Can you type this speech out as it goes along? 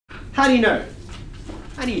How do you know?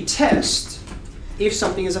 How do you test if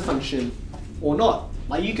something is a function or not?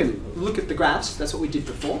 Like you can look at the graphs, that's what we did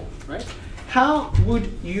before, right? How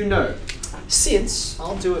would you know? Since,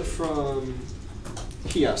 I'll do it from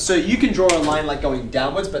here. So you can draw a line like going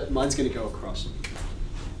downwards, but mine's going to go across.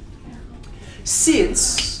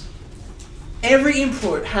 Since every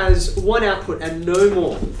input has one output and no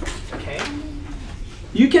more, okay?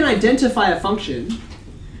 You can identify a function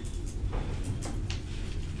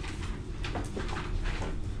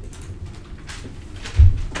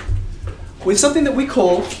with something that we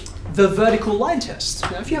call the vertical line test.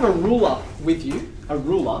 Now, if you have a ruler with you, a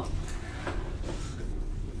ruler,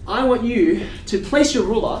 I want you to place your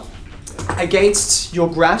ruler against your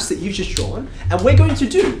graphs that you've just drawn, and we're going to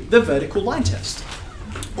do the vertical line test.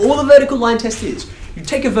 All the vertical line test is, you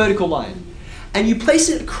take a vertical line and you place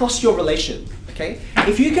it across your relation, okay?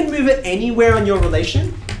 If you can move it anywhere on your relation,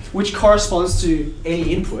 which corresponds to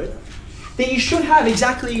any input, then you should have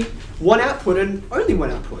exactly one output and only one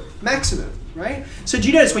output, maximum, right? So do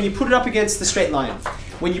you notice when you put it up against the straight line,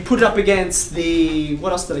 when you put it up against the,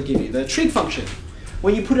 what else did I give you? The trig function.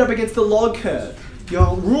 When you put it up against the log curve,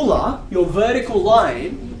 your ruler, your vertical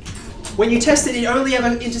line, when you test it, it only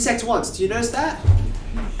ever intersects once. Do you notice that?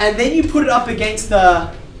 And then you put it up against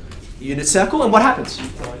the unit circle, and what happens?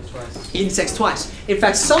 It intersects twice. In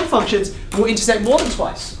fact, some functions will intersect more than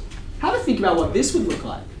twice. Have a think about what this would look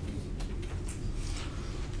like.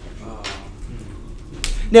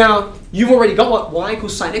 Now, you've already got what y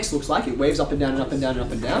equals sine x looks like. It waves up and down and up and down and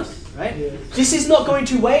up and down, right? This is not going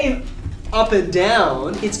to wave up and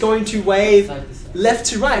down. It's going to wave left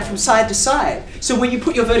to right, from side to side. So when you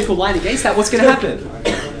put your vertical line against that, what's going to happen?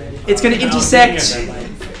 It's going to intersect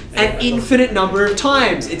an infinite number of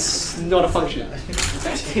times. It's not a function.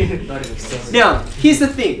 Now, here's the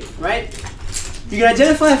thing, right? You can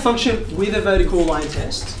identify a function with a vertical line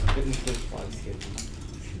test.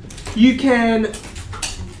 You can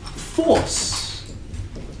force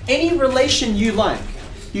any relation you like.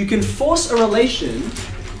 You can force a relation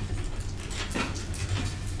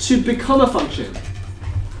to become a function.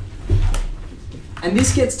 And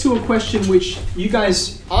this gets to a question which you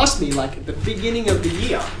guys asked me like at the beginning of the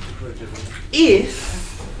year.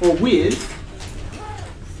 If, or with,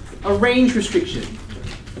 a range restriction.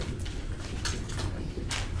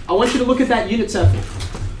 I want you to look at that unit circle.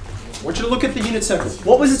 I want you to look at the unit circle.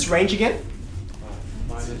 What was its range again?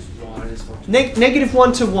 Negative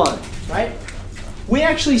 1 to 1, right? We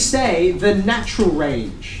actually say the natural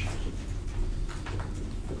range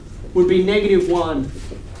would be negative 1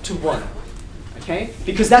 to 1, okay?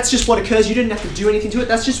 Because that's just what occurs. You didn't have to do anything to it.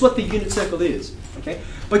 That's just what the unit circle is, okay?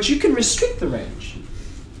 But you can restrict the range.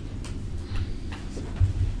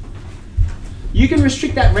 You can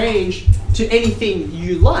restrict that range to anything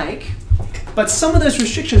you like, but some of those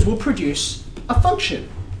restrictions will produce a function.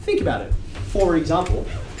 Think about it. For example,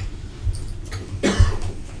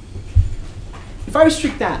 if I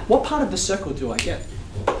restrict that, what part of the circle do I get?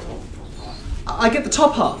 I get the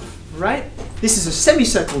top half, right? This is a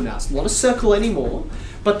semicircle now. It's not a circle anymore,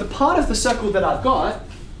 but the part of the circle that I've got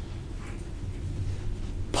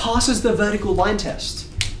passes the vertical line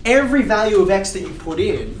test. Every value of x that you put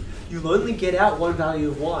in, you'll only get out one value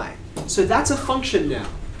of y. So that's a function now.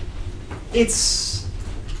 It's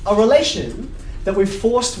a relation that we've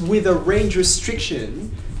forced with a range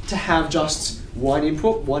restriction to have just one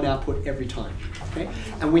input, one output every time. Okay?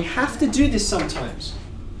 And we have to do this sometimes.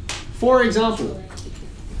 For example,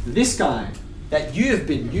 this guy that you have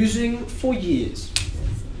been using for years.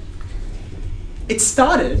 It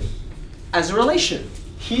started as a relation.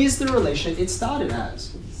 Here's the relation it started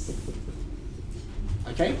as.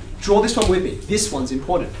 Okay? Draw this one with me. This one's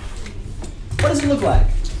important. What does it look like?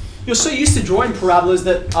 You're so used to drawing parabolas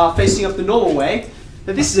that are facing up the normal way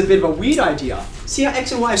that this is a bit of a weird idea. See how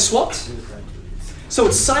x and y are swapped? So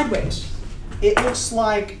it's sideways. It looks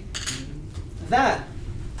like that.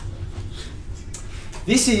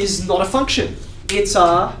 This is not a function. It's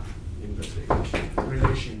a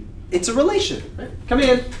relation. It's a relation. Right? Come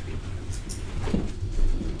in.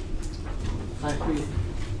 Hi, please.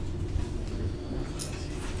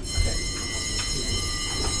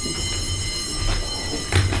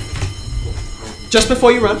 Just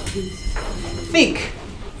before you run, think,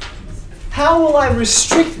 how will I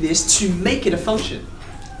restrict this to make it a function?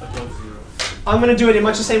 I'm going to do it in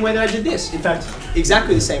much the same way that I did this. In fact,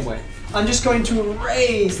 exactly the same way. I'm just going to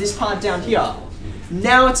erase this part down here.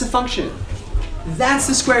 Now it's a function. That's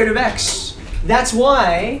the square root of x. That's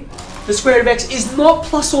why the square root of x is not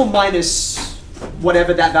plus or minus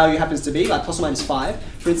whatever that value happens to be, like plus or minus 5,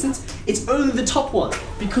 for instance. It's only the top one,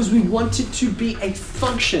 because we want it to be a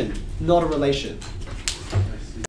function, not a relation.